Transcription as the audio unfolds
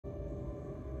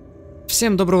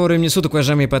Всем доброго времени суток,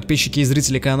 уважаемые подписчики и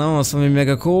зрители канала, с вами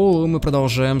Мегакоул, и мы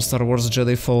продолжаем STAR WARS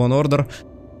Jedi Fallen Order.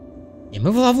 И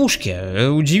мы в ловушке.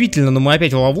 Удивительно, но мы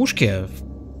опять в ловушке.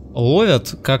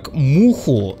 Ловят как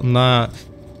муху на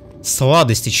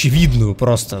сладость очевидную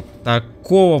просто.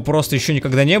 Такого просто еще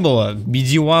никогда не было.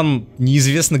 BD1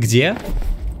 неизвестно где.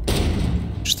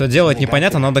 Что делать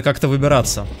непонятно, надо как-то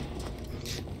выбираться.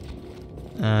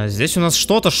 Здесь у нас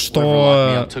что-то,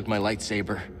 что...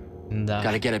 Да.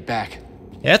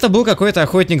 Это был какой-то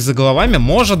охотник за головами.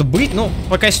 Может быть, ну,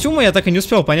 по костюму я так и не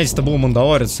успел понять, это был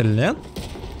мандалорец или нет.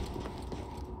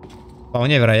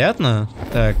 Вполне вероятно.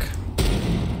 Так.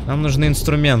 Нам нужны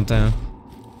инструменты.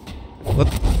 Вот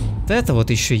это вот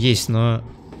еще есть, но...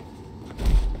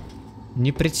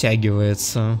 не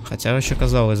притягивается. Хотя вообще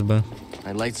казалось бы.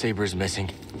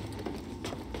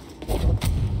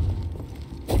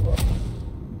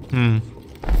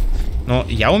 Но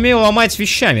я умею ломать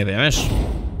вещами, понимаешь?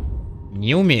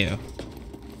 Не умею.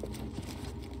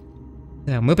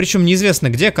 Да, мы причем неизвестно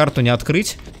где, карту не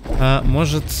открыть.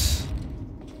 Может,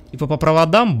 типа по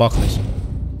проводам бахнуть?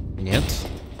 Нет.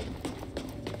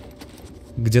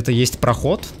 Где-то есть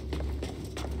проход?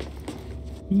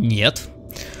 Нет.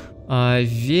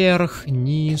 Вверх,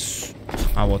 низ.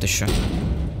 Вот еще.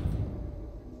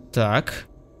 Так.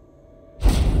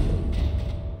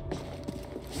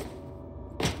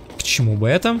 К чему бы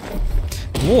это?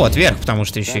 Вот, вверх, потому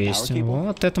что еще есть.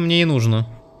 Вот это мне и нужно.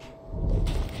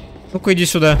 Ну-ка, иди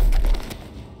сюда.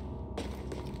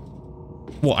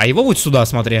 О, а его вот сюда,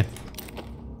 смотри.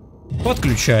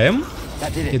 Подключаем.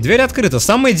 И дверь открыта.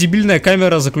 Самая дебильная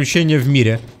камера заключения в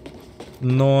мире.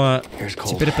 Но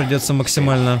теперь придется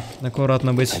максимально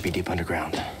аккуратно быть.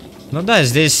 Ну да,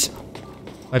 здесь...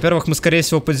 Во-первых, мы, скорее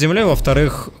всего, под землей.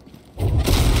 Во-вторых...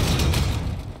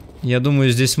 Я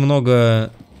думаю, здесь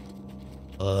много...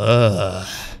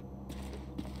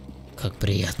 Как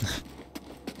приятно.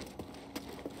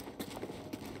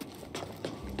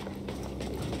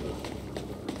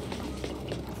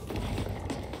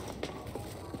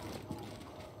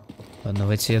 Ладно,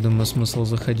 в эти, я думаю, смысла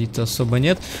заходить-то особо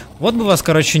нет. Вот бы вас,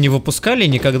 короче, не выпускали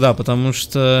никогда, потому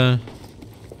что...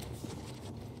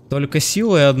 Только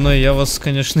силой одной я вас,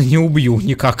 конечно, не убью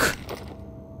никак.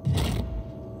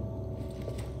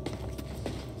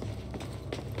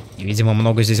 И, видимо,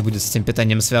 много здесь будет с этим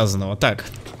питанием связанного. Так.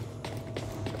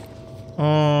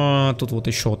 Тут вот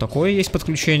еще вот такое есть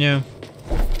подключение.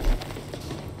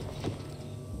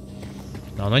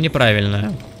 Но оно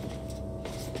неправильное.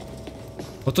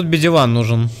 Вот тут BD1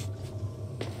 нужен.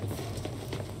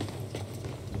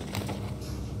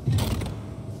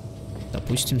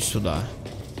 Допустим, сюда.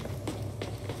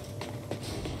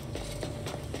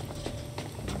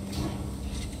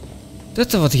 Вот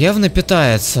это вот явно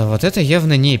питается, вот это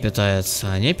явно не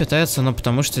питается. Не питается оно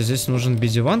потому, что здесь нужен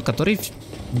BD1, который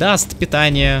даст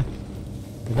питание.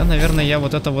 Тогда, наверное, я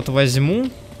вот это вот возьму.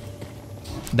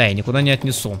 Да, и никуда не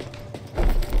отнесу.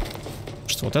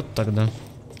 Что вот это тогда?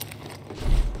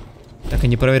 Так и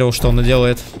не проверил, что оно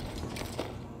делает.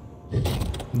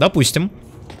 Допустим.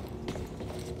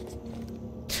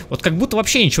 Вот как будто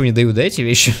вообще ничего не дают, да, эти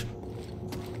вещи?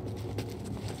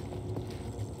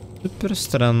 Супер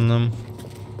странно.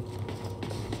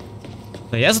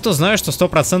 Но я зато знаю, что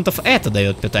 100% это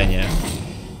дает питание.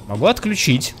 Могу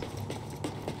отключить.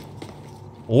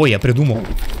 О, я придумал.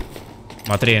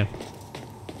 Смотри.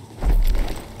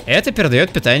 Это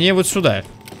передает питание вот сюда.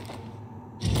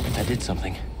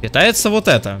 Питается вот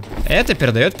это. Это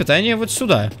передает питание вот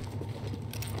сюда.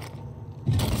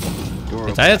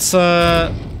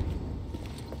 Питается...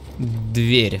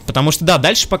 дверь. Потому что, да,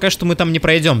 дальше пока что мы там не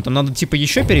пройдем. Там надо, типа,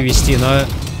 еще перевести, но...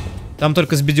 Там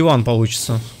только с BD1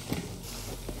 получится.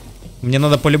 Мне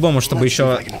надо по-любому, чтобы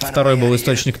еще второй был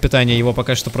источник питания. Его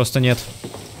пока что просто нет.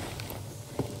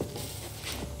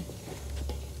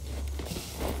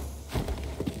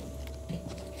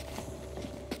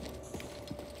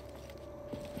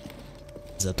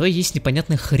 Зато есть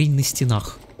непонятная хрень на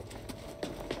стенах.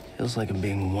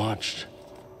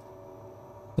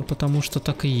 Ну, потому что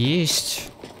так и есть.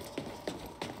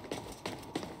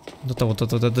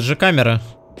 Это же камера.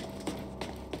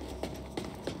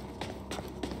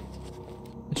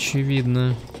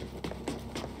 Очевидно.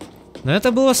 Но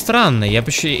это было странно. Я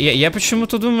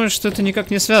почему-то думаю, что это никак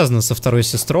не связано со второй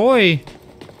сестрой.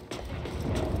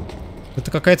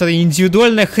 Это какая-то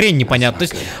индивидуальная хрень непонятная.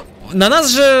 То есть, на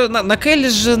нас же, на Келли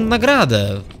же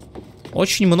награда.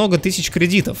 Очень много тысяч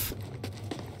кредитов.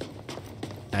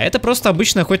 А это просто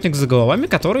обычный охотник за головами,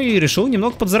 который решил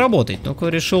немного подзаработать. Только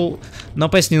решил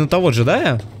напасть не на того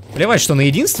джедая. Плевать, что на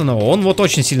единственного, он вот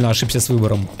очень сильно ошибся с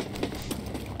выбором.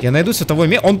 Я найду световой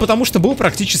меч. Он потому что был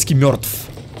практически мертв.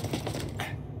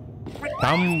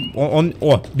 Там он...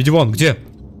 О, Бедивон, где?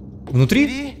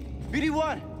 Внутри?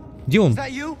 Где он?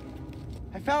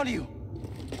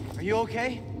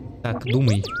 Так,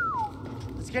 думай.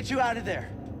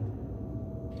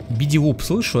 Бедивуп,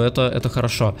 слышу, это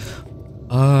хорошо.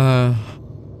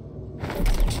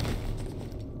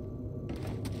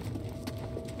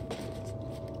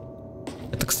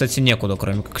 Это, кстати, некуда,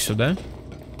 кроме как сюда.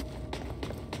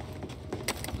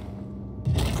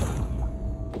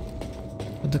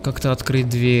 Надо как-то открыть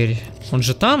дверь. Он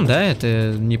же там, да?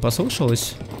 Это не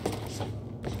послышалось?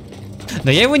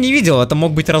 Да я его не видел, это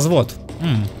мог быть развод.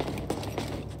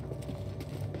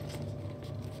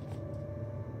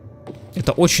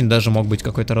 Это очень даже мог быть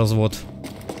какой-то развод.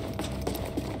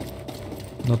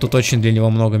 Но тут очень для него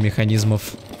много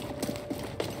механизмов.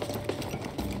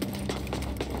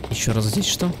 Еще раз здесь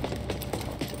что?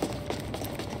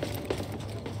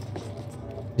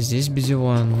 Здесь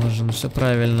Бедивон нужен, все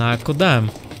правильно. А куда?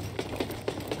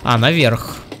 А,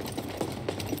 наверх.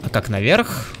 А как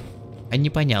наверх? А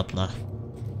непонятно.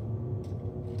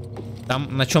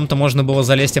 Там на чем-то можно было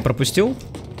залезть, я пропустил?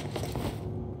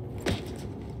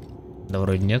 Да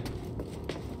вроде нет.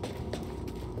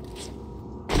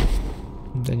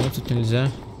 Да нет, тут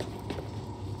нельзя.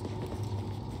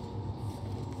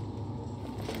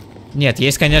 Нет,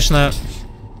 есть, конечно,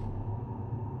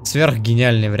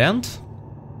 сверхгениальный вариант.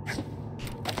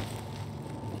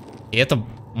 И это,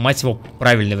 мать его,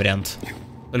 правильный вариант.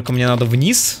 Только мне надо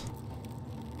вниз.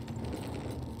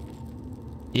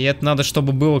 И это надо,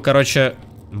 чтобы было, короче...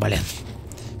 Блин.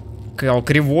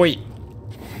 Кривой.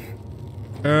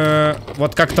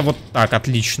 Вот как-то вот так,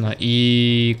 отлично.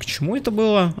 И к чему это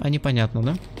было? А непонятно,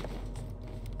 да?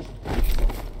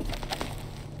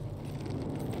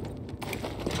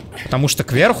 Потому что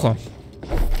кверху.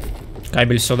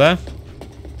 Кабель сюда.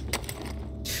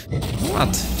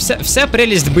 Вот. Вся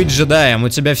прелесть быть джедаем. У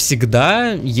тебя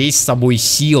всегда есть с собой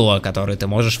сила, которой ты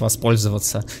можешь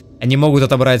воспользоваться. Они могут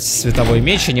отобрать световой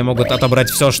меч, они могут отобрать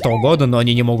все, что угодно, но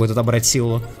они не могут отобрать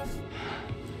силу.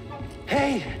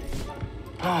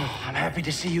 Happy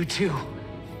to see you too.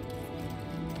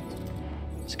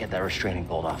 Let's get that restraining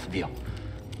bolt off of you.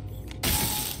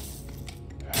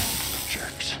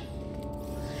 Jerks.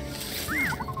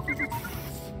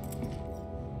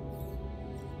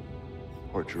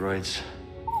 Poor droids.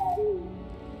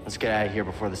 Let's get out of here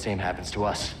before the same happens to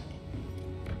us.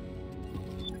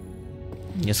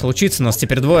 Не случится, нас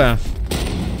теперь двое.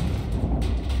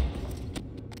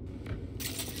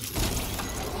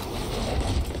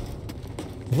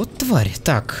 Вот тварь,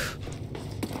 так.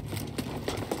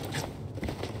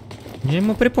 Я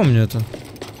ему припомню это.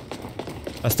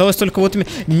 Осталось только вот...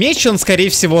 Меч он, скорее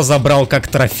всего, забрал как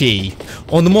трофей.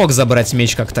 Он мог забрать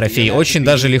меч как трофей, очень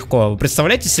даже легко. Вы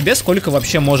представляете себе, сколько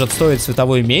вообще может стоить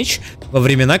световой меч во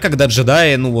времена, когда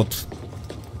джедаи, ну вот...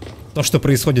 То, что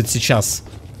происходит сейчас.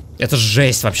 Это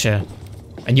жесть вообще.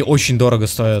 Они очень дорого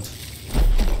стоят.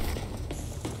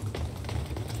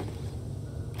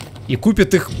 И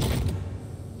купит их...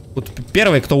 Вот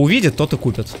первый, кто увидит, тот и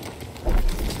купит.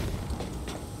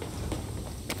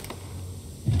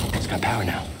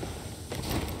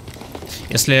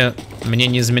 Если мне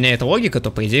не изменяет логика, то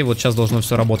по идее вот сейчас должно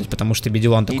все работать, потому что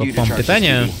Бедиван такой памп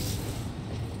питания.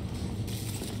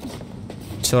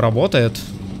 Все работает.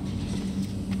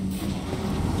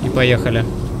 И поехали.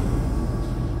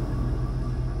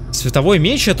 Световой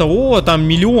меч это, о, там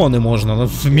миллионы можно,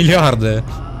 миллиарды.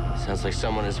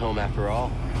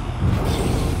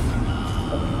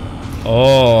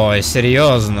 О,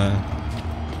 серьезно.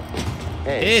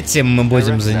 Этим мы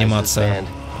будем заниматься.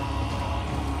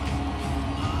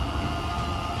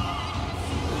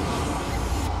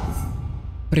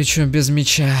 Причем без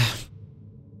меча.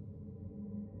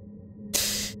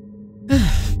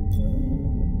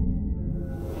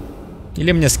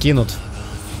 Или мне скинут.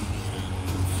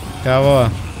 Кого?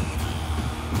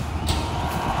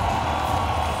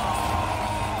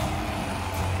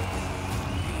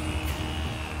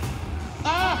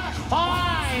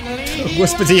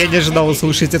 Господи, я не ожидал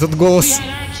услышать этот голос.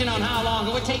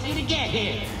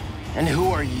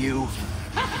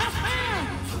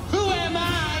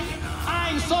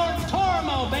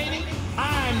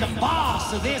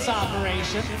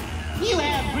 You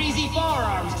have greasy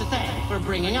forearms to thank for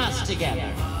bringing us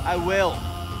together. I will,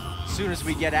 as soon as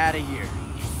we get out of here.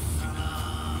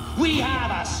 We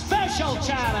have a special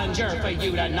challenger for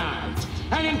you tonight.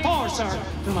 An enforcer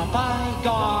from a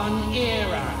bygone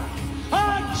era.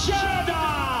 A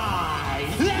Jedi!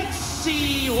 Let's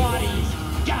see what he's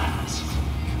got.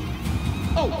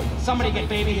 Oh, somebody get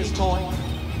baby his toy.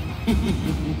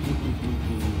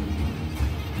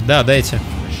 Да, дайте.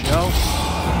 Show?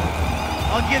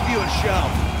 I'll give you a show.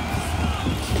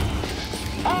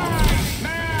 I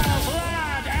smell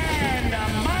blood and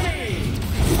money.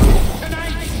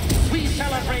 Tonight, we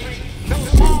celebrate those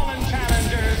fallen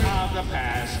challengers of the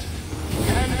past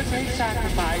and the great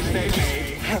sacrifice they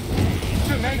made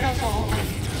to make us all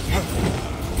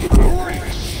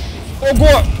rich.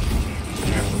 Ого!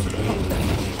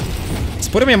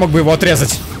 Спорим, я мог бы его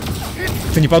отрезать?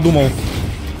 Ты не подумал.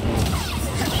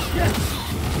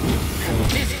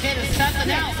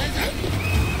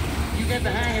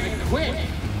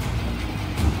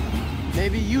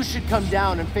 Maybe you should come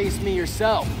down and face me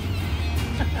yourself.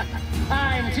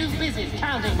 I'm too busy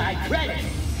counting my credits.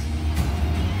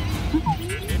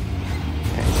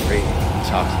 That's great. He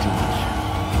talks too much.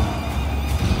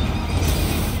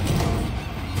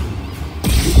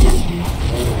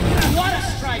 What a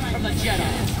strike from the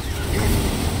Jedi.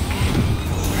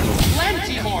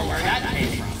 Plenty more where that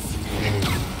came from.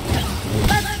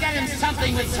 Let's get him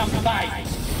something with some bite.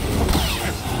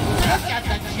 Look at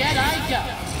the Jedi go.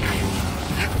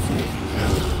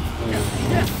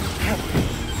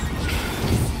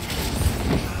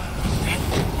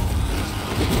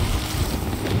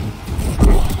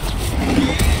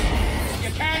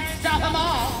 You can't stop them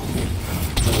all.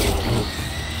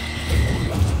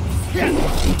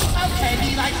 Okay,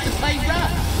 he likes to play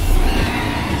rough.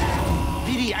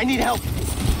 BD, I need help.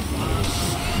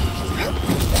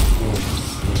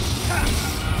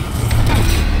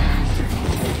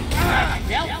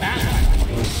 Felt that.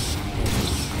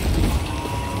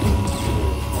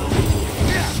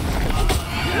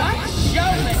 What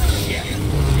showmanship!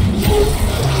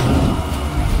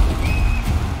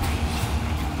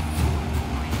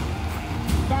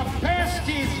 The best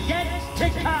is yet to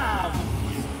come.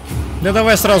 Да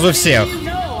давай сразу всех. You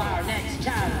know our next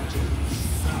challenge.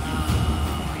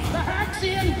 The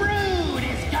Haxian Brood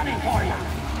is gunning for you.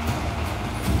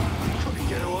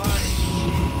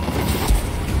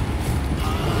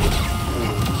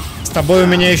 С тобой у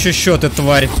меня еще счеты,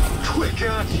 тварь.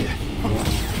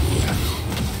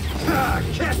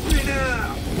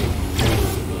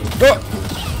 О!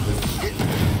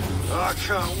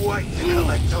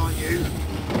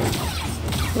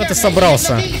 Куда ты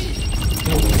собрался?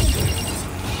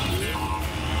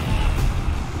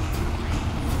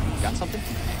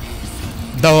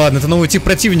 Да ладно, это новый тип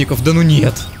противников, да ну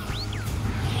нет.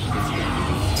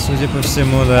 Судя по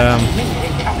всему, да.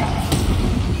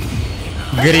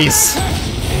 Грис.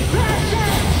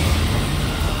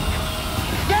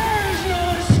 There's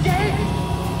no escape.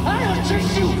 I'll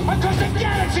chase you across the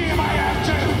galaxy if I have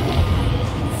to.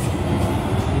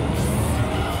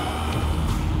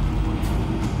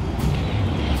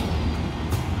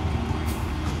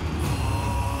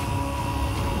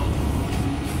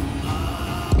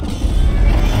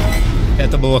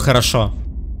 Это было хорошо.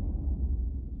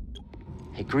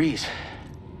 Hey, Grease.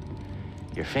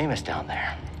 You're famous down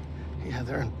there. Yeah,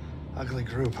 they're an ugly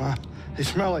group, huh? They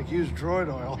smell like used droid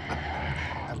oil.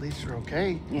 At least they're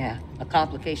okay. Yeah, a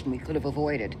complication we could have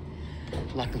avoided.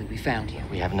 Luckily, we found you.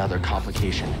 We have another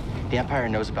complication. The Empire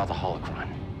knows about the holocron.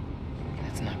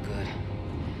 That's not good.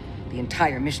 The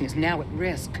entire mission is now at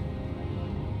risk.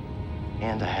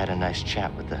 And I had a nice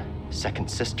chat with the second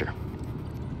sister,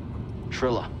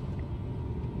 Trilla.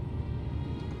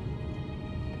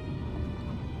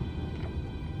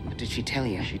 What did she tell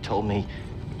you? She told me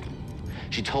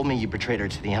you betrayed her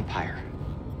to the Empire.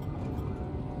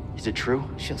 Is it true?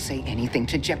 She'll say anything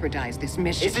to jeopardize this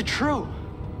mission. Is it true?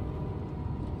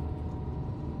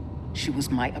 She was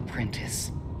my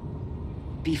apprentice.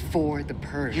 Before the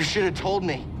Purge. You should have told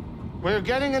me. We're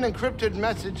getting an encrypted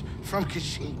message from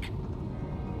Kashyyyk.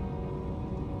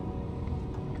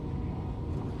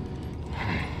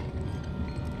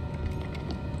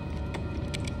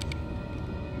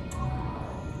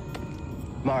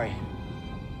 Mari.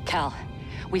 Cal,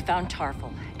 we found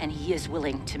Tarful, and he is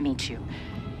willing to meet you.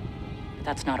 But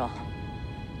that's not all.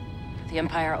 The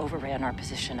Empire overran our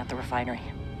position at the refinery.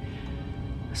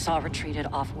 Saw retreated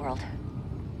off-world.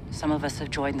 Some of us have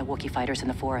joined the Wookiee fighters in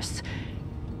the forests.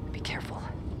 Be careful.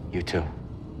 You too.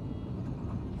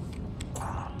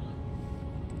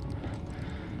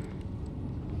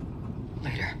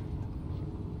 Later.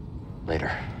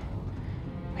 Later.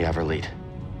 We have our lead.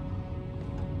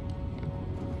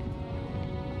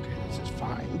 Okay, this is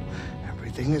fine.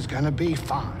 Everything is gonna be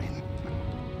fine.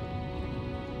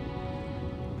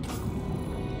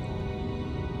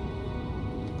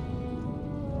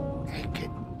 Hey, kid.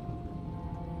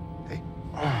 Hey,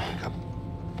 wake up.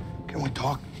 Can we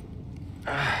talk?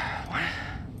 What?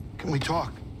 Can we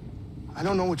talk? I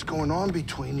don't know what's going on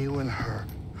between you and her.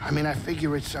 I mean, I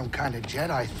figure it's some kind of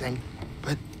Jedi thing,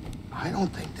 but I don't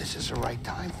think this is the right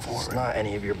time for It's it. not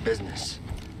any of your business.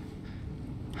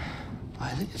 I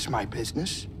think it's my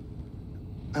business.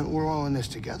 And we're all in this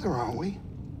together, aren't we?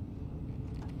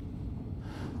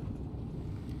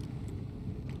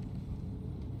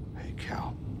 Hey,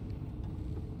 Cal.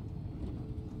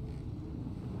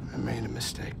 I made a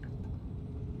mistake.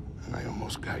 And I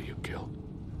almost got you killed.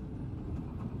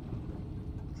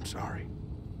 I'm sorry.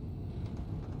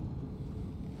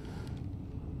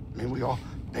 I mean, we all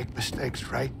make mistakes,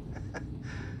 right?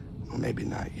 Well, maybe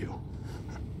not you.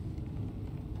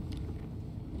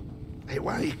 Hey,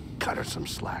 why don't you cut her some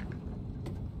slack?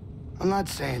 I'm not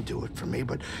saying do it for me,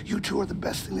 but you two are the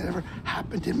best thing that ever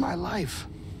happened in my life.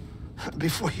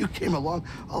 Before you came along,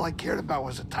 all I cared about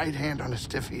was a tight hand on a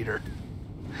stiff heater.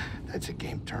 That's a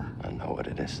game term. I know what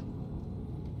it is.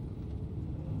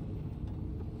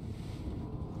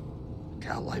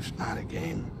 Cal, life's not a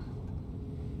game.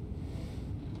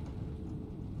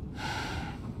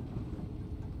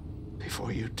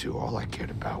 Before you two, all I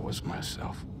cared about was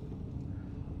myself.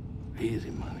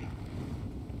 Easy money.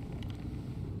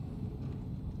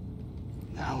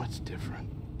 Now it's different.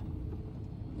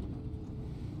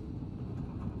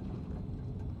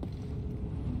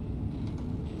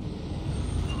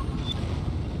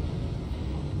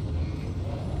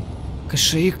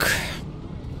 Кошелек.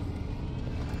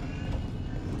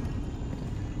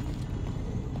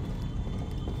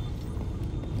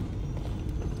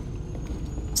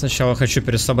 Сначала хочу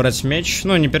пересобрать меч.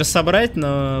 Ну, не пересобрать,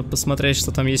 но посмотреть,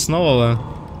 что там есть нового.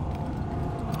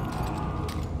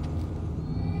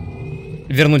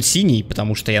 Вернуть синий,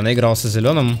 потому что я наигрался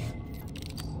зеленым.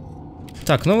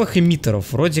 Так, новых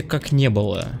эмиттеров вроде как не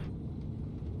было.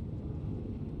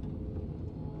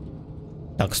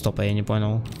 Так, стоп, я не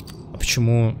понял. А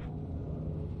почему...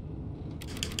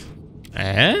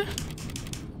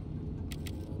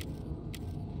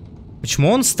 Почему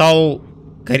он стал...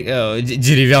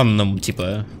 деревянным,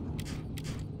 типа.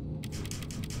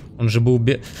 Он же был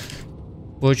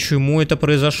Почему это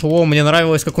произошло? Мне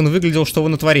нравилось, как он выглядел, что вы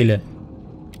натворили.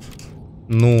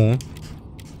 Ну.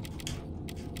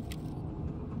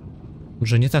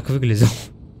 Уже не так выглядел.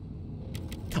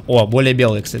 О, более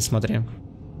белый, кстати, смотри.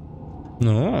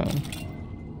 Ну.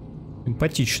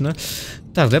 Симпатично.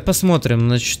 Так, давай посмотрим,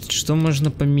 значит, что можно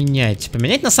поменять.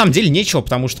 Поменять на самом деле нечего,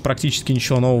 потому что практически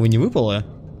ничего нового не выпало.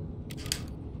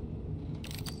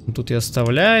 Тут я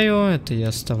оставляю, это я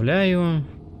оставляю,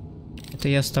 это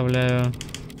я оставляю,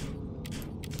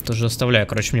 тоже оставляю.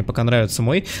 Короче, мне пока нравится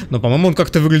мой, но, по-моему, он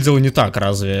как-то выглядел не так,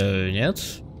 разве нет?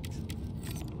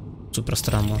 Супер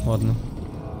странно, ладно.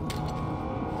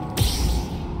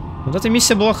 Вот эта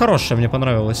миссия была хорошая, мне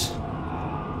понравилась.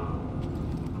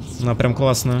 Она прям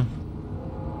классная.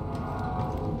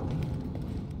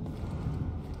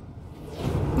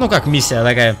 Ну как миссия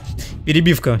такая,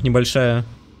 перебивка небольшая.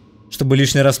 Чтобы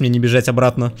лишний раз мне не бежать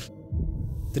обратно.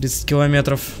 30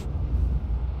 километров.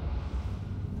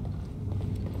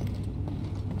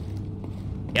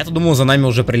 Я-то думал, за нами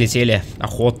уже прилетели.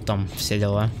 Охот там, все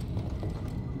дела.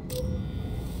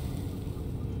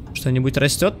 Что-нибудь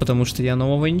растет, потому что я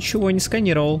нового ничего не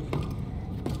сканировал.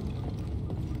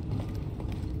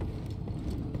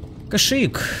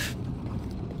 Кошик.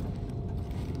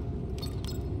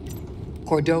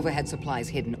 Cordova had supplies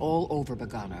hidden all over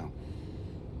Bogano.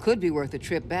 Could be worth a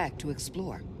trip back to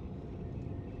explore.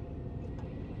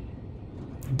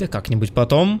 Да как-нибудь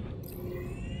потом.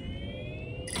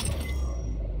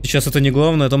 Сейчас это не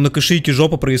главное, там на кошельке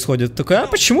жопа происходит. Так, а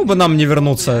почему бы нам не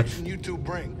вернуться?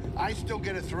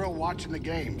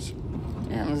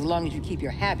 As long as you keep your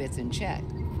habits in check.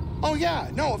 Oh yeah,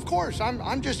 no, of course.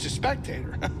 I'm just a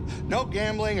spectator. No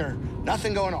gambling or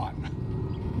nothing going on.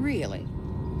 Really?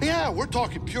 Yeah, we're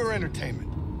talking pure entertainment.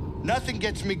 Nothing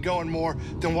gets me going more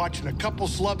than watching a couple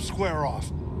slubs square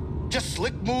off. Just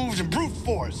slick moves and brute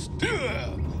force.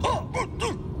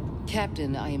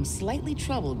 Captain, I am slightly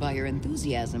troubled by your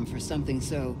enthusiasm for something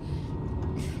so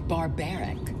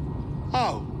barbaric.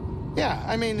 Oh, yeah,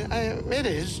 I mean, it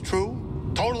is true.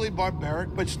 Totally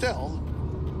barbaric, but still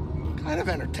kind of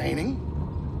entertaining.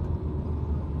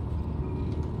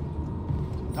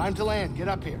 Time to land. Get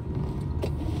up here.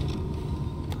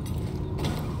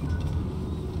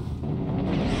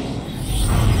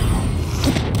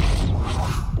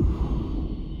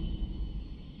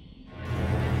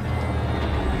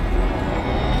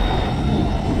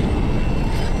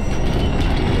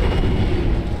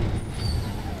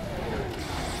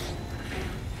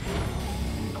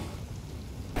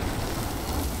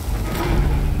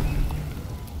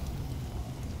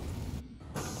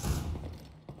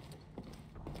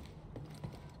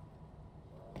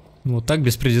 Вот так,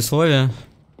 без предисловия.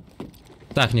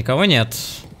 Так, никого нет.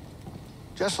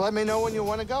 Just let me know when you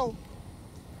want to go.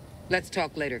 Let's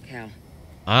talk later, Cal.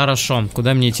 Хорошо,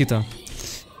 куда мне идти-то?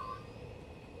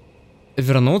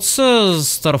 Вернуться с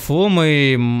Старфулом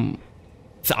и...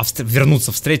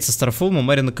 вернуться, встретиться с Старфулом и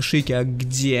Мэри на кошельке. А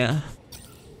где?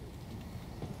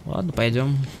 Ладно,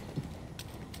 пойдем.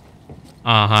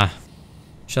 Ага.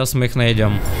 Сейчас мы их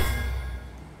найдем.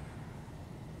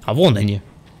 А вон они.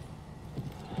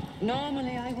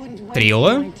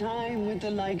 Трио?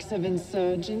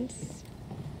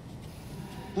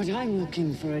 But I'm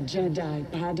looking for a Jedi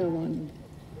Padawan.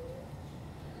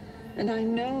 And I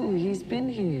know he's been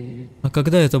here. А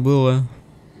когда это было?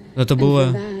 Это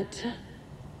было...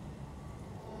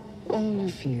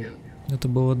 Это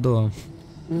было до.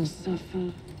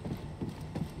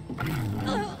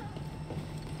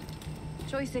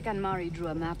 Choisek and Mari drew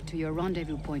a map to your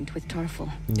rendezvous point with Tarful.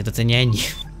 Нет, это не они.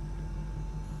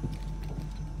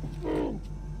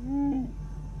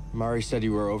 Mari said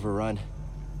you were overrun.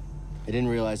 I didn't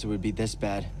realize it would be this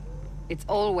bad. It's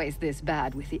always this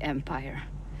bad with the Empire.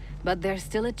 But there's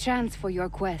still a chance for your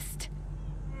quest.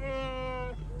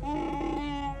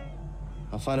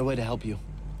 I'll find a way to help you.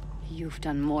 You've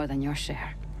done more than your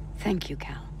share. Thank you,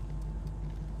 Cal.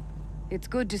 It's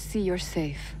good to see you're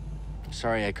safe.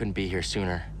 Sorry I couldn't be here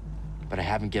sooner, but I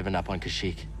haven't given up on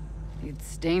Kashyyyk.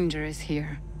 It's dangerous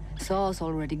here. Saul's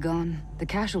already gone. The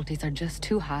casualties are just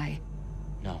too high.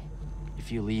 No.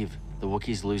 If you leave, the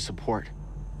Wookiees lose support.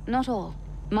 Not all.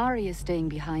 Mari is staying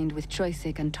behind with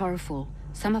Choisek and Tarful.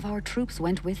 Some of our troops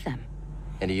went with them.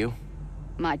 And you?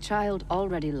 My child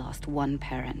already lost one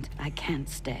parent. I can't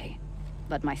stay.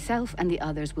 But myself and the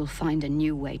others will find a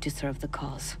new way to serve the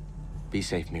cause. Be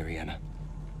safe, Miriana.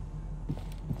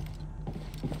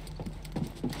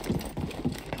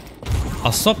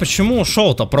 А Со почему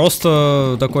ушел-то?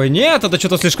 Просто такой, нет, это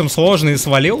что-то слишком сложно и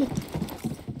свалил?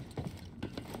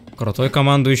 Крутой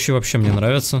командующий вообще мне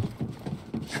нравится.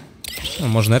 Ну,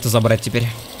 можно это забрать теперь.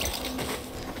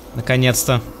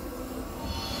 Наконец-то.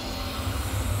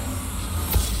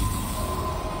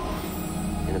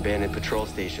 An abandoned patrol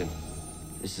station.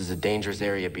 This is a dangerous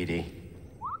area, BD.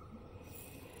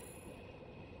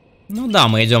 Ну да,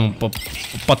 мы идем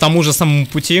по тому же самому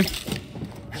пути.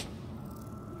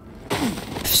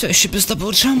 Все еще без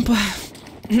даблджампа.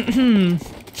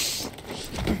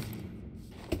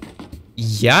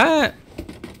 Я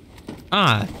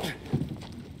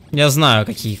знаю,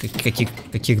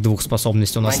 каких двух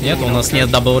способностей у нас нет. У нас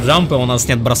нет даблджампа, у нас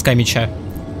нет броска меча.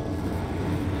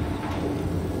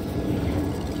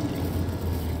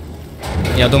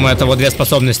 Я думаю, это вот две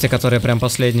способности, которые прям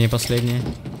последние.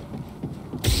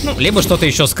 Ну, либо что-то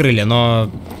еще скрыли, но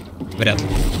вряд ли.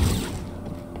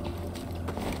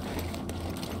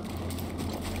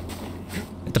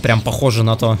 Это прям похоже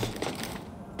на то.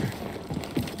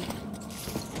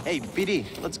 Hey, BD,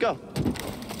 let's go.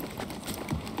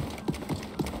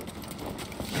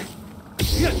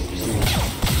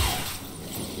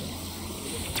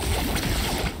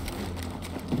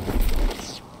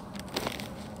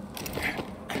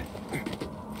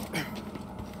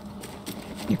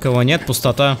 Никого нет,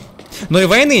 пустота. Ну и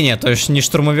войны нет, то есть ни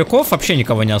штурмовиков, вообще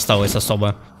никого не осталось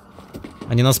особо.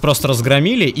 Они нас просто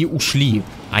разгромили и ушли.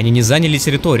 Они не заняли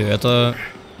территорию, это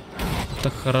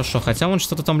хорошо, хотя вон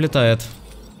что-то там летает.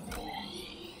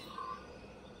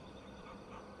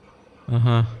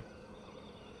 Ага.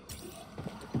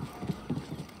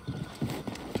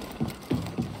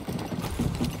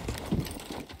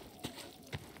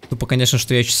 Тупо, конечно,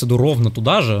 что я сейчас иду ровно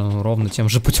туда же, ровно тем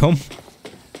же путем.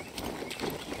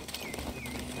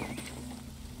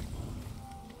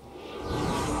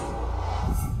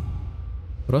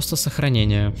 Просто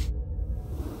сохранение.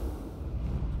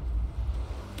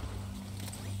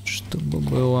 Чтобы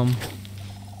было...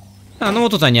 А, ну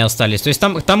вот тут они остались. То есть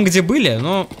там где были,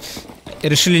 но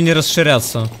решили не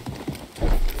расширяться.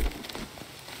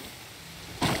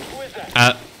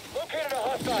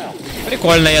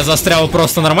 Прикольно, я застрял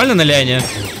просто нормально на лиане.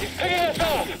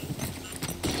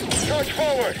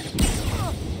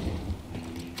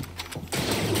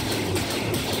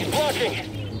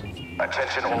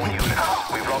 Attention all units.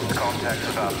 We've lost contact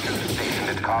with our troops stationed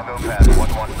at cargo pad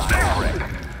 119 Wreck.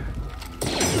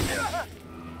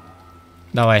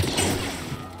 Давай.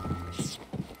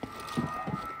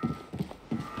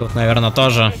 Тут, наверное,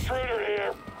 тоже.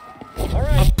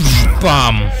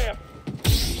 Пам.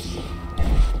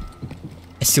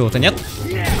 Сил-то нет?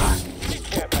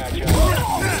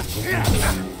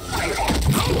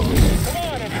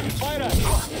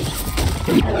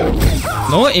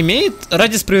 Но имеет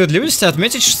ради справедливости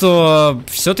отметить, что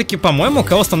все-таки, по-моему,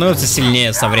 Кэл становится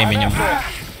сильнее со временем.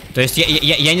 То есть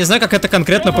я не знаю, как это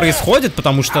конкретно происходит,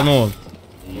 потому что, ну,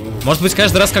 может быть,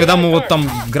 каждый раз, когда мы вот там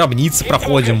гробницы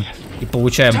проходим и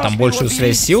получаем там большую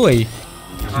связь с силой,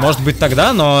 Может быть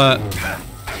тогда, но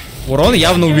урон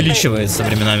явно увеличивается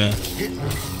временами.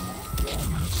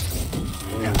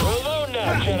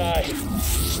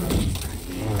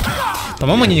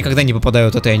 По-моему, они никогда не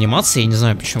попадают этой анимации, я не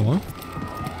знаю почему.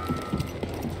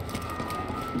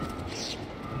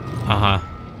 Ага.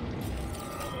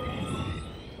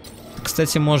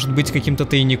 Кстати, может быть каким-то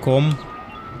тайником.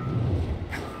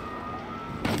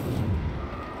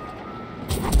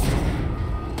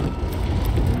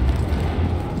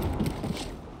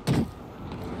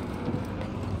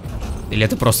 Или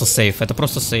это просто сейф? Это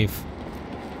просто сейф.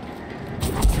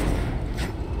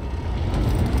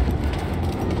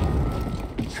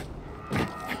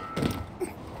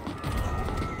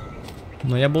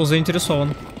 Но я был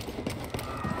заинтересован.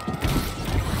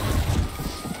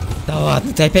 Да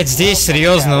ладно, ты опять здесь?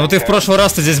 Серьезно? Ну ты в прошлый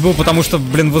раз-то здесь был, потому что,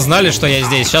 блин, вы знали, что я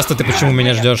здесь. Сейчас-то ты почему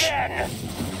меня ждешь?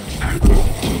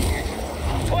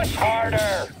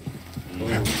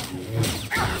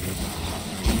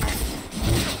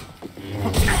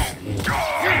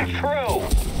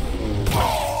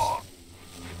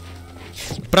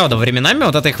 Правда, временами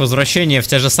вот это их возвращение в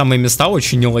те же самые места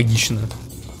очень нелогично.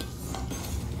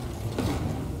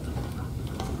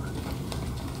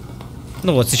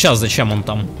 Ну вот сейчас зачем он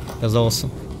там оказался?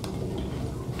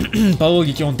 По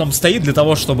логике он там стоит для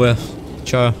того, чтобы...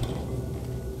 Чё?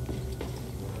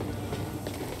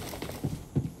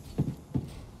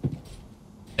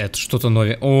 Это что-то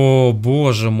новое. О,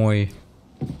 боже мой.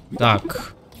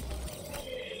 Так.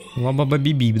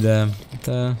 Лаба-ба-би-бип, да.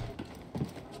 Это...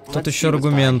 Тут еще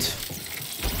аргумент.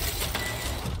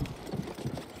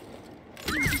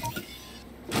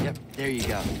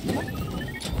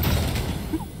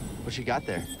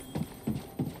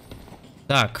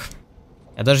 Так.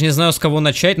 Я даже не знаю, с кого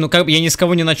начать. Ну, как я ни с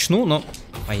кого не начну, но...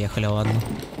 Поехали, ладно.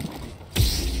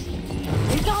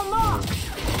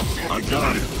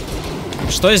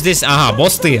 Что здесь? Ага,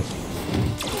 босс ты.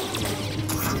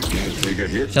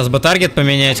 Сейчас бы таргет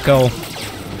поменять, кол.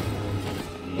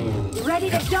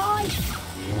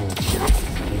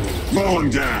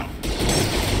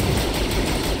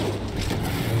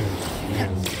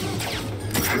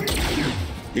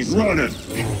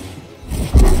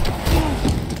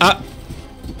 А!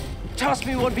 Toss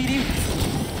me one, BD.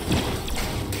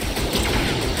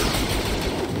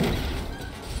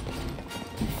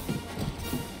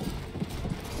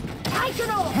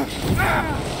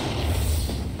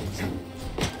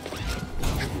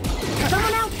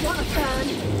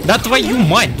 Да твою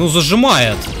мать, ну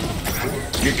зажимает.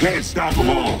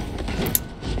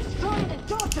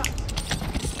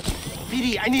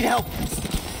 BD, I need help.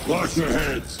 Wash your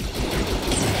hands.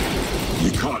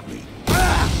 You caught me.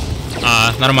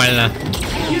 А, нормально.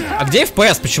 А где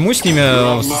FPS? Почему с ними,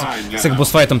 с их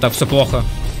боссфайтом так все плохо?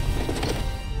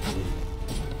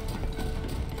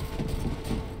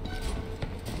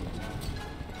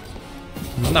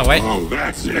 Ну давай.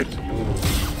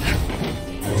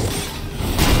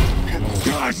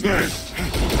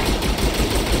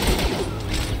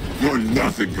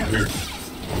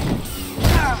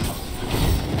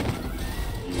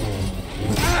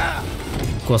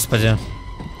 Господи.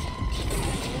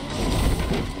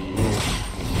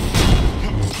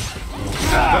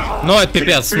 Ну, это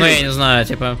пипец, ну я не знаю,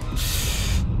 типа.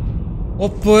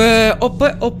 ОП.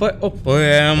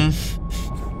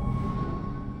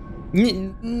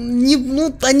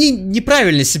 Ну, они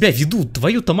неправильно себя ведут,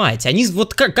 твою-то мать. Они,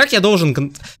 вот как я должен...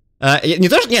 не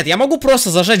то, нет, я могу просто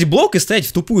зажать блок и стоять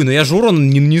в тупую, но я же урон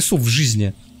не нанесу в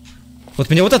жизни. Вот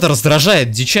меня вот это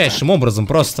раздражает дичайшим образом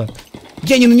просто.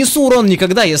 Я не нанесу урон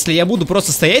никогда, если я буду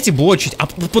просто стоять и блочить, а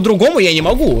по-другому я не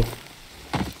могу.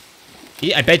 И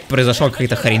опять произошла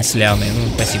какая-то хрень с Лианой. Ну,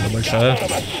 спасибо большое.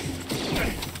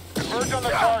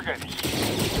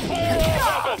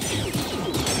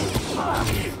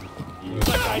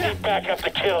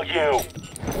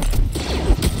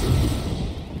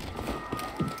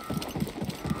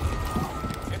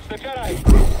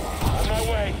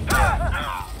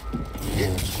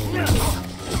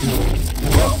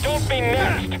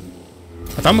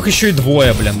 А там их еще и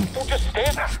двое, блин.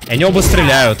 И они оба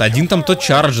стреляют. Один там тот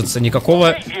чарджится.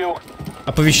 Никакого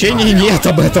оповещения нет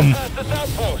об этом.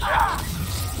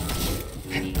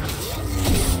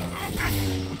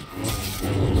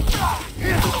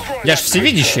 Я ж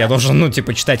всевидящий, я должен, ну,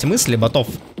 типа, читать мысли ботов.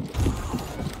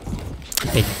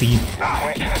 Опять ты.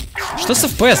 Что с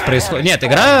FPS происходит? Нет,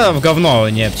 игра в говно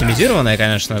не оптимизированная,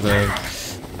 конечно. Это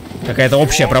какая-то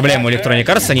общая проблема у Electronic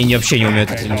Arts. Они вообще не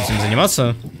умеют этим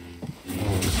заниматься.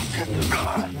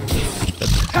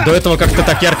 До этого как-то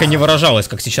так ярко не выражалось,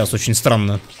 как сейчас. Очень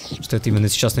странно, что это именно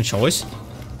сейчас началось.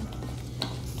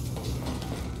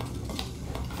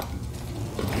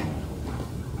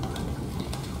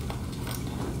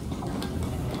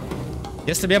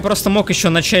 Если бы я просто мог еще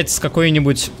начать с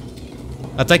какой-нибудь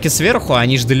атаки сверху,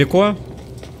 они ж далеко.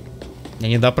 Я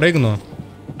не допрыгну.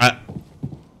 А...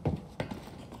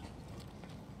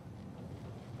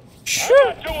 Чё?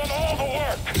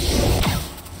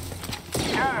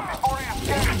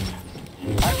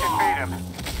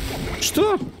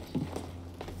 Что?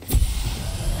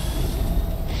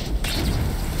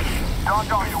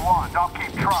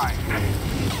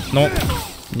 Ну,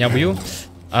 не бью.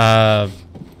 А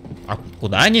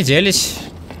куда они делись?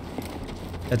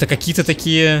 Это какие-то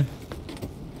такие...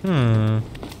 Вообще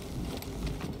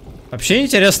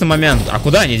интересный момент. А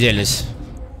куда они делись?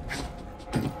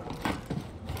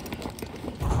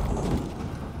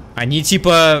 Они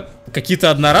типа какие-то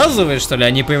одноразовые, что ли?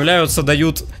 Они появляются,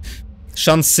 дают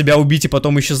шанс себя убить и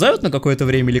потом исчезают на какое-то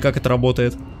время? Или как это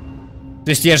работает? То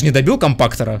есть я же не добил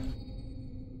компактора.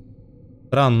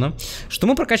 Странно. Что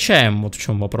мы прокачаем? Вот в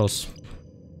чем вопрос.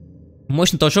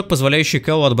 Мощный толчок, позволяющий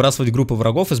Кэллу отбрасывать группы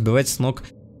врагов и сбивать с ног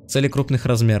цели крупных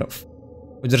размеров.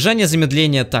 Удержание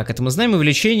замедления. Так, это мы знаем.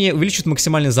 Увеличение увеличит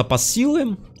максимальный запас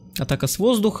силы. Атака с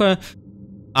воздуха.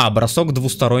 Бросок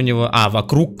двустороннего.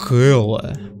 Вокруг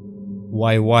Кэлла.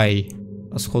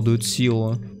 Расходует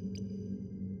силу.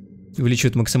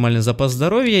 Увеличивает максимальный запас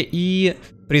здоровья. И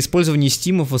при использовании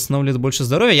стимов восстанавливает больше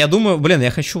здоровья. Я думаю, блин,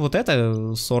 я хочу вот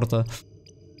это сорта.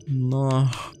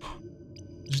 Но...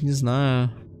 Даже не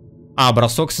знаю.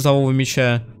 Бросок светового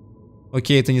меча.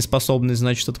 Окей, это не способность,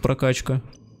 значит, это прокачка.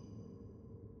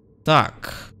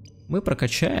 Так, мы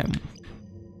прокачаем.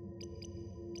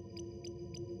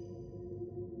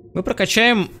 Мы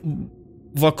прокачаем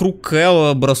вокруг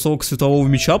Кэлла бросок светового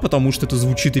меча, потому что это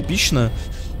звучит эпично.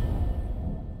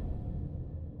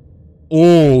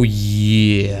 Оу,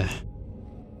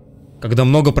 Когда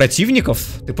много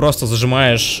противников, ты просто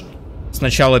зажимаешь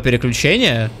сначала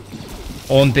переключение,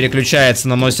 он переключается,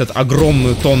 наносит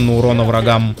огромную тонну урона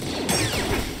врагам.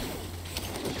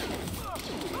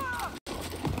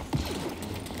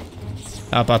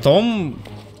 А потом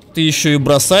ты еще и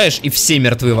бросаешь, и все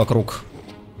мертвы вокруг.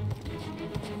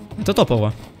 Это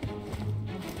топово.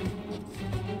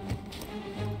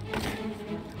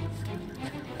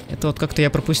 Это вот как-то я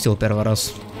пропустил первый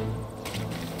раз.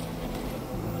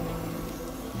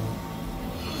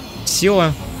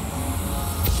 Сила.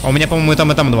 А у меня, по-моему, и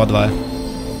там 2-2.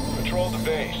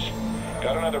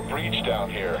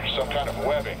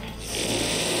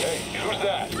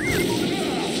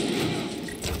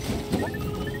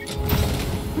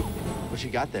 What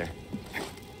you got there?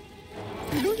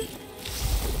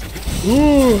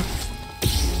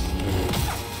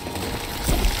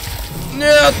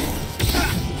 Нет!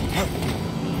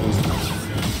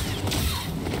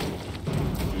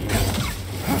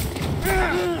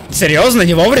 Серьезно,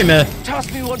 не вовремя? Так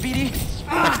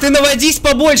ты наводись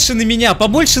побольше на меня,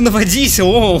 побольше наводись,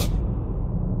 оу.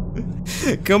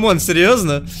 Камон,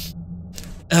 серьезно?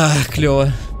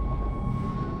 Клево.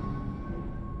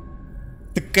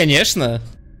 Так, конечно.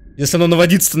 Если оно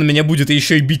наводиться на меня будет и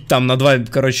еще и бить там на 2,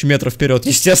 короче, метра вперед,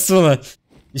 естественно.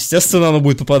 Естественно, оно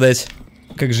будет попадать.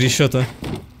 Как же еще-то?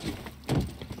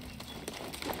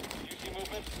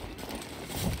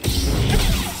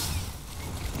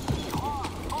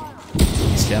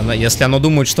 Если оно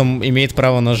думает, что имеет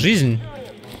право на жизнь,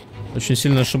 очень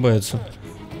сильно ошибается.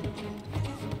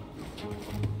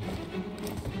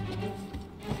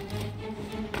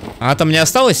 Там не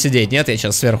осталось сидеть? Нет, я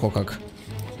сейчас сверху как.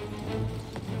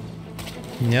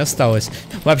 Не осталось.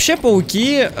 Вообще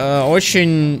пауки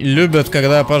очень любят,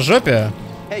 когда по жопе.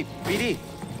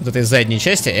 Вот этой задней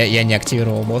части. Я не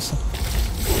активировал босса.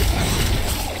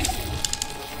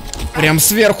 Прям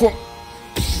сверху.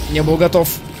 Не был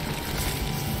готов.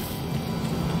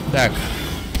 Так.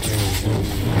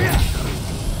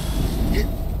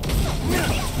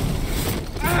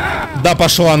 Да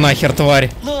пошла нахер,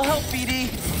 тварь.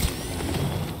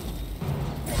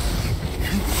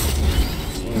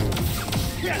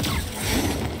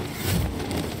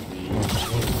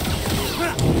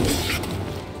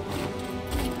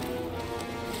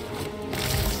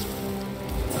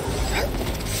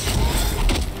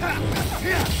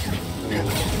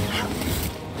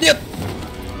 Нет.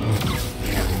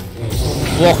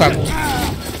 Плохо.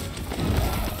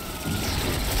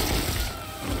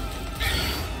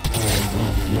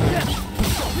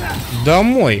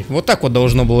 Домой. Вот так вот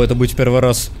должно было это быть в первый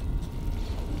раз.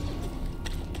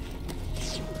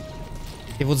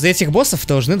 И вот за этих боссов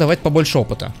должны давать побольше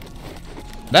опыта.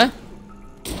 Да?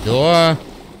 Да.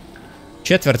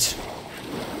 Четверть.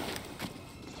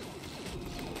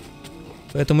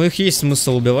 Поэтому их есть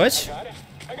смысл убивать.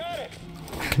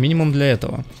 Как минимум для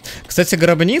этого. Кстати,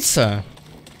 гробница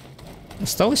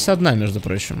осталась одна, между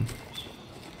прочим.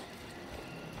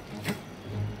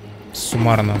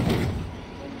 суммарно.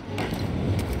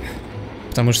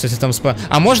 Потому что если там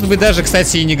А может быть даже,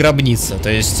 кстати, и не гробница. То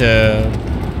есть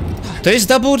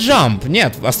дабл джамп.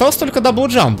 Нет, остался только дабл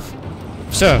джамп.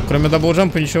 Все, кроме дабл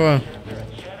джампа ничего.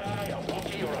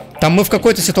 Там мы в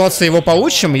какой-то ситуации его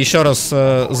получим. Еще раз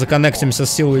законнектимся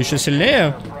с силой еще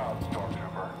сильнее.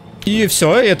 И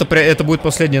все, это будут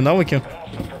последние навыки.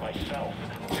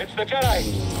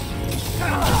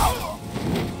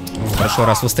 Хорошо,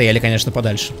 раз вы стояли, конечно,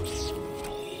 подальше.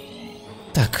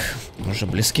 Так, уже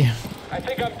близки.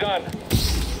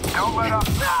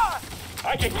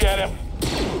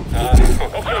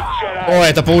 О,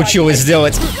 это получилось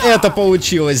сделать. Это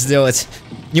получилось сделать.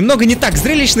 Немного не так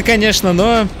зрелищно, конечно,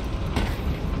 но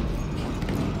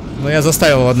я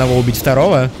заставил одного убить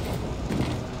второго.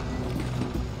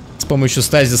 С помощью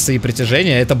стазиса и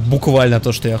притяжения. Это буквально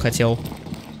то, что я хотел.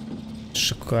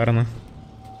 Шикарно.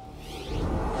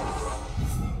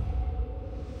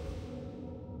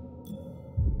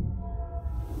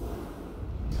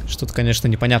 Что-то, конечно,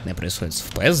 непонятное происходит с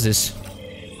FPS здесь.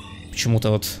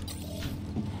 Почему-то вот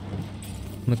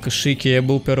на кошике я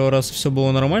был первый раз, все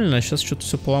было нормально, а сейчас что-то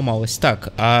все поломалось.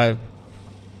 Так, а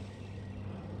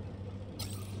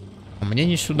мне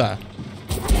не сюда.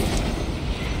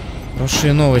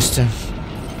 Хорошие новости.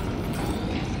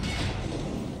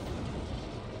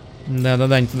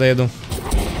 Да-да-да, не туда иду.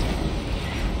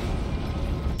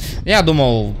 Я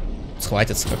думал,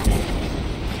 схватятся как-нибудь.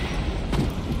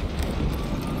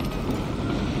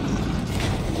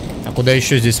 А куда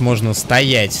еще здесь можно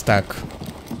стоять? Так.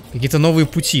 Какие-то новые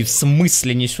пути. В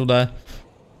смысле не сюда?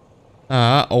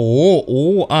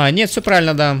 Нет, все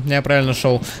правильно, да. Я правильно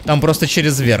шел. Там просто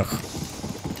через верх.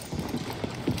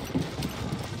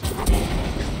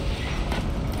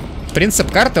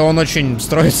 Принцип карты, он очень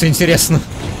строится интересно.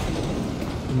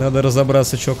 Надо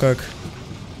разобраться, что как.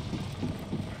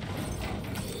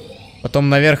 Потом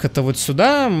наверх это вот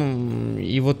сюда.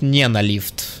 И вот не на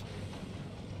лифт.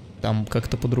 Там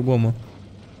как-то по-другому.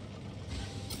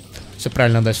 Все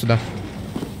правильно, да, сюда.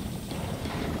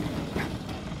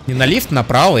 Не на лифт,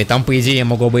 направо, и там, по идее, я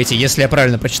могу обойти. Если я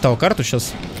правильно прочитал карту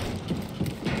сейчас.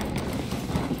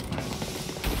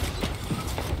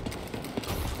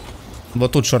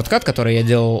 Вот тут шорткат, который я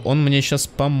делал, он мне сейчас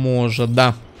поможет,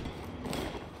 да.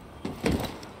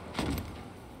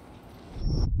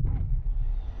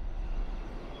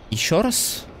 Еще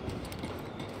раз.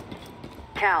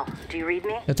 Cal, do you read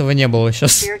me? Этого не было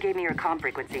сейчас. Fear gave me your comm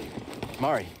frequency.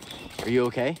 Mari, are you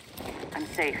okay? I'm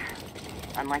safe,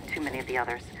 unlike too many of the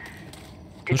others.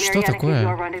 Ну Did что Mariana give you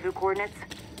our такое? rendezvous coordinates?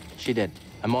 She did.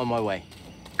 I'm on my way.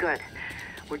 Good.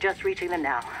 We're just reaching them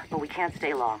now, but we can't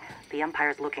stay long. The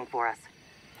Empire's looking for us.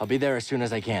 I'll be there as soon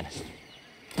as I can.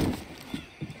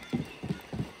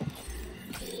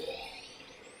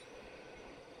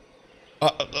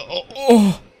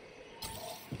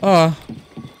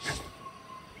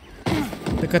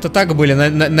 Так это так были,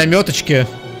 наметочки.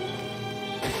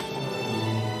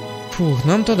 Фух,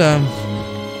 нам туда.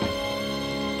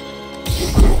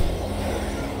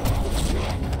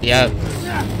 Я...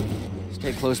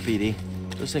 Stay close, BD.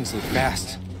 Those things look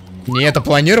fast. Не это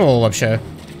планировал вообще.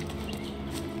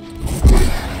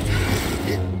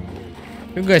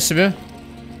 Фига себе.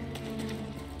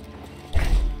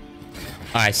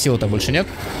 А, сил-то больше нет.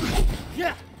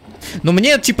 Но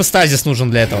мне типа стазис нужен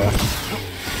для этого.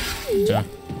 Всё.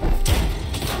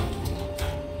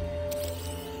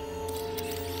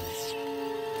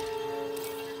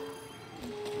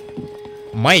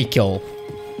 Майкл.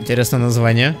 Интересное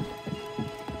название.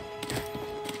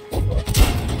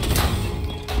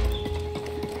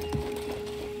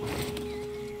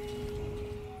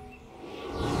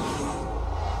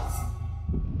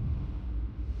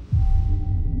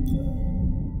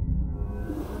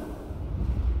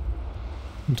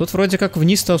 Тут вроде как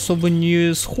вниз-то особо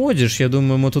не сходишь. Я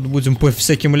думаю, мы тут будем по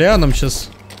всяким лианам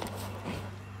сейчас.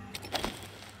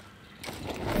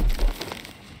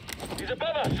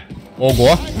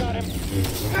 Ого!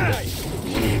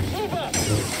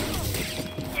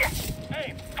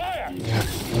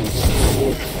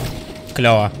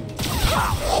 Клево.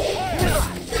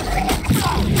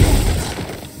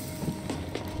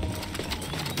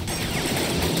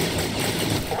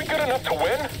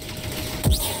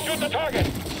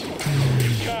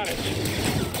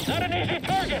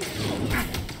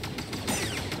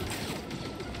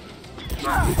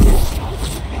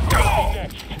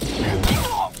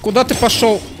 Куда ты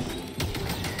пошел?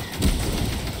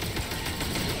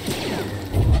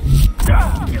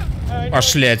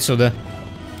 Пошли отсюда.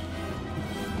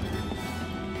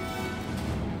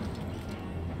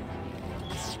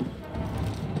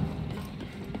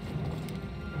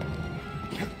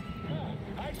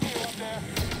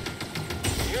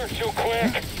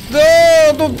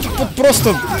 Да, ну тут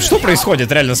просто... Что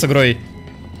происходит реально с игрой?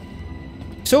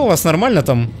 Все у вас нормально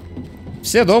там?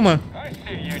 Все дома?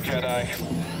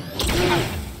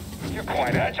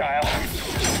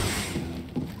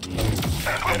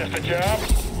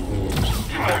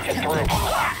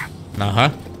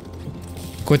 Ага.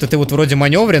 Какой-то ты вот вроде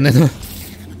маневренный, но...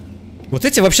 Вот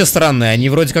эти вообще странные. Они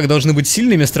вроде как должны быть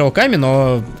сильными стрелками,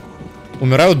 но...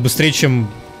 умирают быстрее, чем...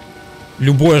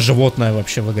 любое животное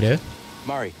вообще в игре.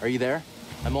 Mari, are you there?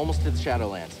 I'm almost to the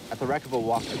Shadowlands, at the wreck of a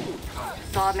walker.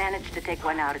 Saw managed to take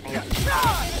one out of me.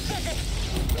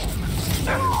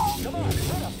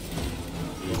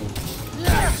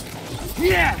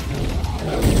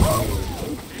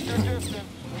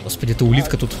 Господи, это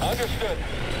улитка тут.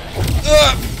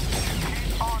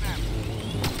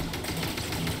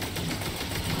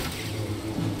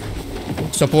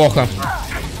 Все плохо.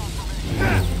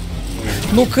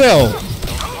 Ну, Кэл.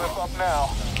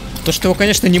 То, что его,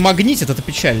 конечно, не магнитит, это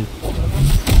печаль.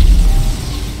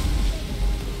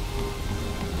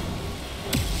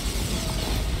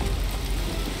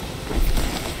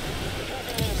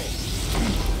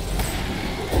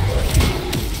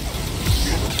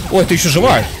 Ой, ты еще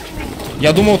жива?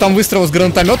 Я думал, там выстрела с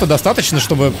гранатомета достаточно,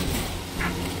 чтобы...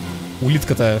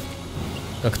 Улитка-то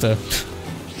как-то...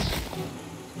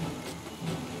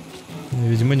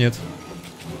 Видимо, нет.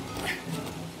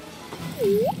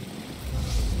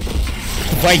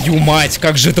 Твою мать,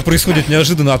 как же это происходит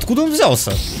неожиданно. Откуда он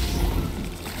взялся?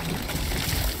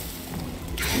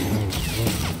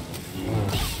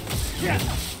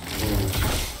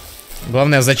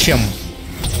 Главное, зачем?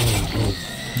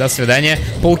 До свидания.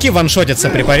 Пауки ваншотятся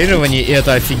при парировании, и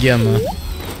это офигенно.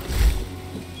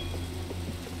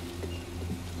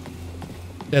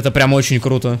 Это прям очень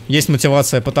круто. Есть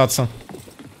мотивация пытаться,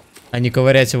 а не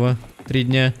ковырять его 3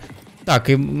 дня.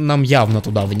 Так, и нам явно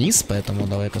туда вниз, поэтому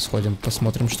давай-ка сходим,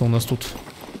 посмотрим, что у нас тут.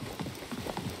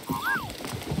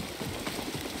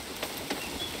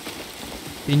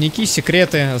 Тайники,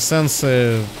 секреты,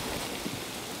 эссенсы.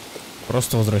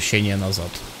 Просто возвращение назад.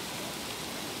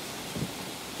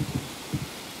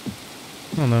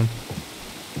 Ну да.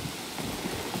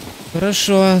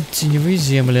 Хорошо, теневые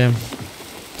земли.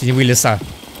 Теневые леса.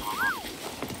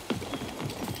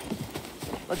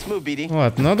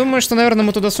 Вот, но думаю, что, наверное,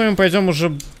 мы туда с вами пойдем уже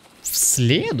в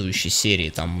следующей серии.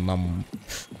 Там нам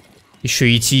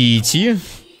еще идти.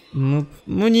 Ну,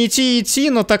 не идти,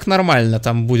 но так нормально.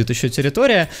 Там будет еще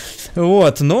территория.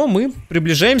 Вот, но мы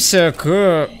приближаемся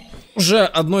к уже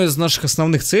одной из наших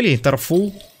основных целей.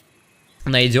 Тарфул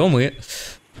найдем, и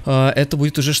это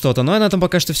будет уже что-то. Ну а на этом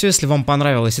пока что все. Если вам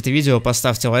понравилось это видео,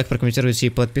 поставьте лайк, прокомментируйте и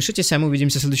подпишитесь. А мы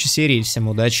увидимся в следующей серии. Всем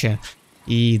удачи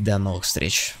и до новых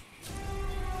встреч.